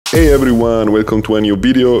Hey everyone, welcome to a new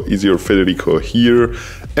video. It's your Federico here,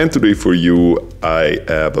 and today for you I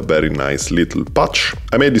have a very nice little patch.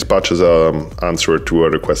 I made this patch as an answer to a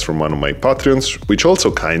request from one of my Patreons, which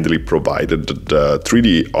also kindly provided the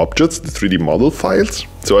 3D objects, the 3D model files.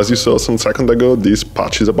 So as you saw some second ago, this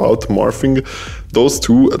patch is about morphing those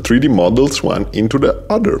two 3D models one into the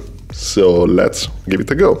other. So let's give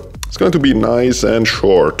it a go. It's going to be nice and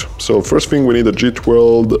short. So first thing, we need a JIT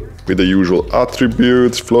world with the usual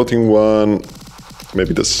attributes, floating one,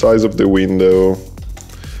 maybe the size of the window,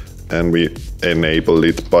 and we enable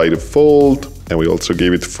it by default, and we also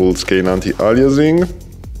gave it full scale anti-aliasing.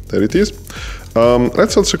 There it is.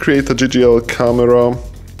 Let's also create a GGL camera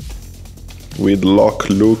with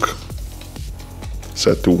look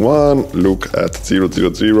set to 1, look at 0,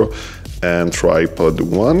 0, 0, and tripod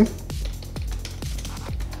 1.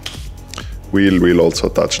 We'll also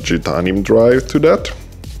attach JIT anim drive to that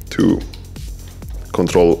to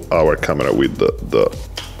control our camera with the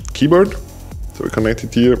keyboard. So we connect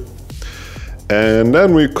it here. And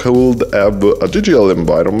then we could have a GGL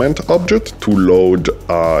environment object to load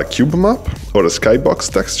a cube map or a skybox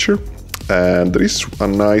texture. And there is a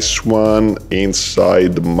nice one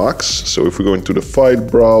inside Max. So if we go into the file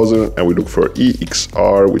browser and we look for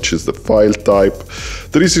EXR, which is the file type,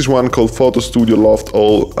 there is this one called Photo Studio Loft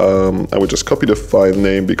All. I will just copy the file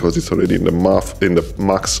name because it's already in the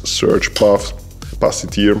Max search path. Pass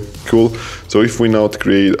it here. Cool. So if we now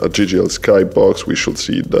create a GGL skybox, we should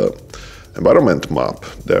see the environment map.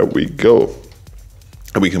 There we go.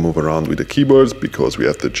 And we can move around with the keyboards because we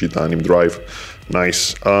have the JIT anim drive.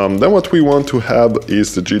 Nice. Then what we want to have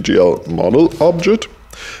is the GGL model object.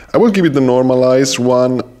 I will give it the normalize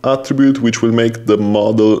one attribute, which will make the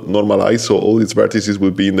model normalize, so all its vertices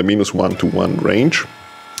will be in the -1 to 1 range.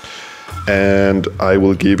 And I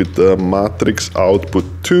will give it the matrix output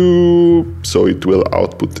 2, so it will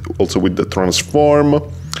output also with the transform.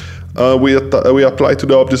 We apply to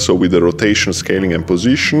the object, so with the rotation, scaling, and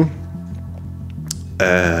position.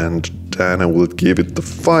 And then I will give it the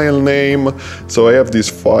file name. So I have these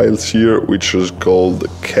files here, which is called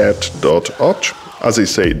cat.obj. As I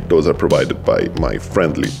say, those are provided by my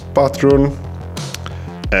friendly patron.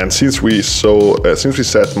 And since we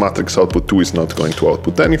set matrix output 2 is not going to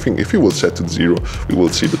output anything, if you will set to 0, we will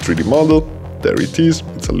see the 3D model. There it is.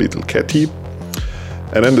 It's a little catty.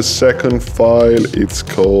 And then the second file, it's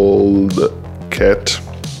called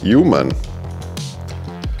cathuman.obj.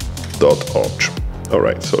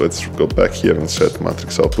 Alright, so let's go back here and set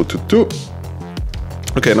matrix output to 2.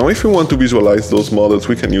 Okay, now if we want to visualize those models,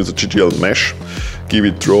 we can use a GGL mesh, give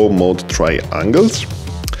it draw mode triangles,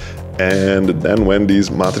 and then when these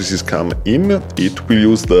matrices come in, it will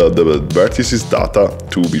use the vertices data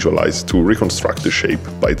to visualize, to reconstruct the shape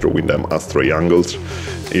by drawing them as triangles.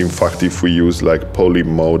 In fact, if we use like poly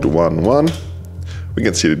mode 1, we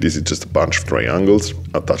can see that this is just a bunch of triangles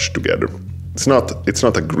attached together. It's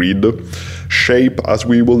not a grid shape as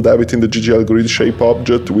we will have it in the GGL grid shape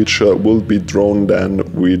object, which will be drawn then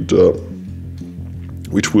with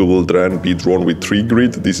which will then be drawn with 3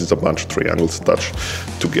 grid. This is a bunch of triangles attached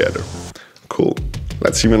together. Cool.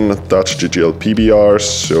 Let's even attach GGL PBRs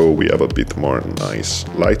so we have a bit more nice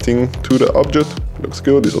lighting to the object. Looks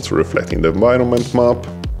good. It's also reflecting the environment map.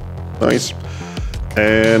 Nice.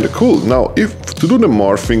 And cool, now if to do the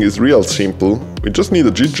morphing is real simple, we just need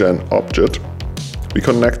a GGen object. We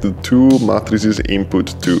connect the 2 matrices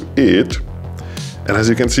input to it, and as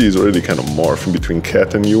you can see, it's already kind of morphing between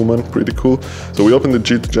cat and human, pretty cool. So we open the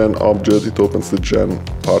GGen object, it opens the gen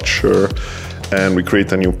patcher, and we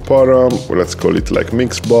create a new param. Well, let's call it like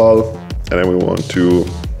mix ball, and then we want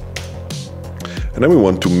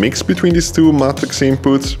to mix between these 2 matrix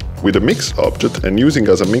inputs with a mix object, and using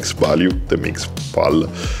as a mix value the mix val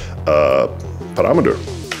parameter.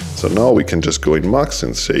 So now we can just go in Max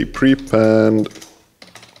and say prepend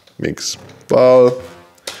mix val,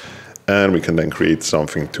 and we can then create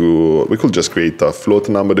something we could just create a float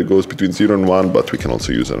number that goes between 0 and 1, but we can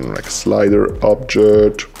also use an like slider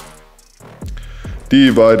object.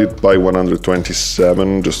 Divided by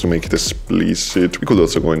 127 just to make it explicit. We could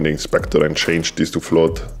also go in the inspector and change this to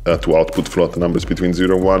float to output float numbers between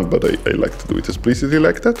 0 and 1, but I like to do it explicitly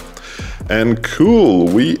like that. And cool,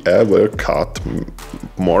 we have a cat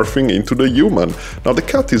morphing into the human. Now the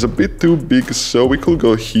cat is a bit too big, so we could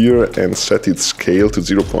go here and set its scale to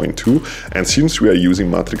 0.2, and since we are using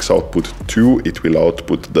matrix output 2, it will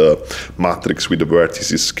output the matrix with the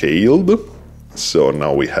vertices scaled. So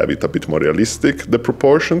now we have it a bit more realistic, the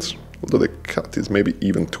proportions, although the cat is maybe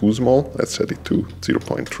even too small. Let's set it to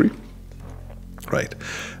 0.3. Right.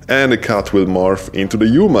 And the cat will morph into the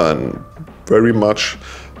human. Very much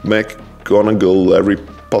McGonagall, every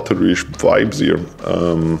potterish vibes here.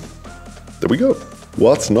 There we go.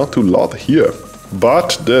 What's not to love here?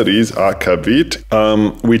 But there is a caveat,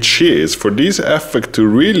 which is, for this effect to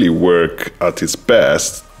really work at its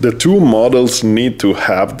best, the two models need to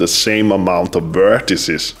have the same amount of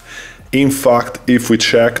vertices. In fact, if we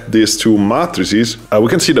check these two matrices, we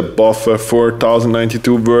can see that both have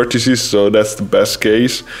 4092 vertices, so that's the best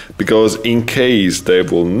case, because in case they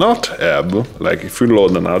will not have, like if you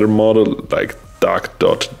load another model like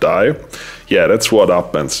duck.die, yeah, that's what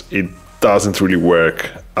happens. It doesn't really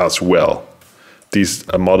work as well. This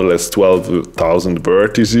model has 12,000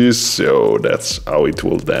 vertices, so that's how it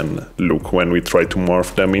will then look when we try to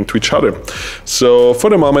morph them into each other. So for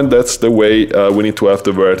the moment, that's the way we need to have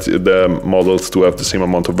the models to have the same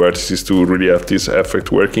amount of vertices to really have this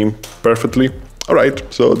effect working perfectly. Alright,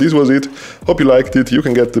 so this was it. Hope you liked it. You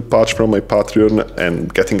can get the patch from my Patreon,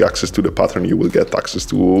 and getting access to the Patreon, you will get access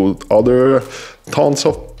to other tons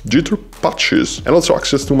of Jitter patches and also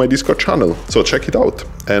access to my Discord channel. So check it out,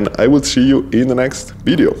 and I will see you in the next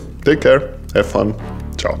video. Take care, have fun,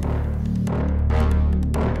 ciao.